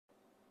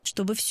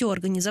Чтобы все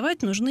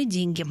организовать, нужны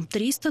деньги –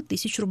 300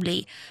 тысяч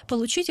рублей.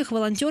 Получить их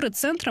волонтеры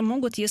центра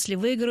могут, если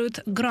выиграют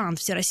грант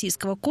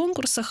всероссийского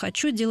конкурса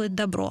 «Хочу делать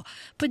добро».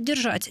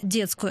 Поддержать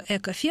детскую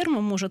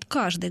экоферму может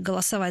каждый.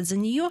 Голосовать за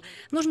нее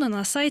нужно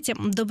на сайте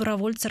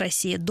 «Добровольцы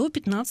России» до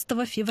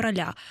 15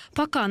 февраля.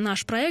 Пока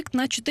наш проект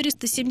на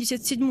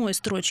 477-й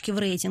строчке в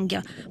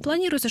рейтинге.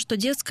 Планируется, что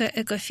детская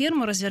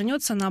экоферма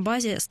развернется на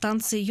базе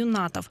станции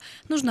юнатов.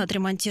 Нужно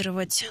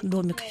отремонтировать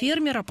домик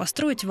фермера,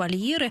 построить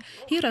вольеры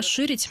и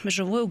расширить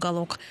живой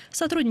уголок.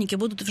 Сотрудники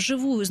будут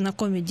вживую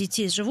знакомить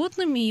детей с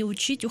животными и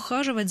учить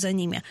ухаживать за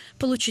ними.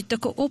 Получить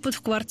такой опыт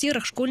в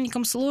квартирах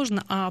школьникам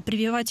сложно, а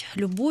прививать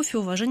любовь и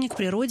уважение к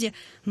природе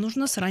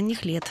нужно с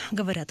ранних лет,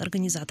 говорят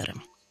организаторы.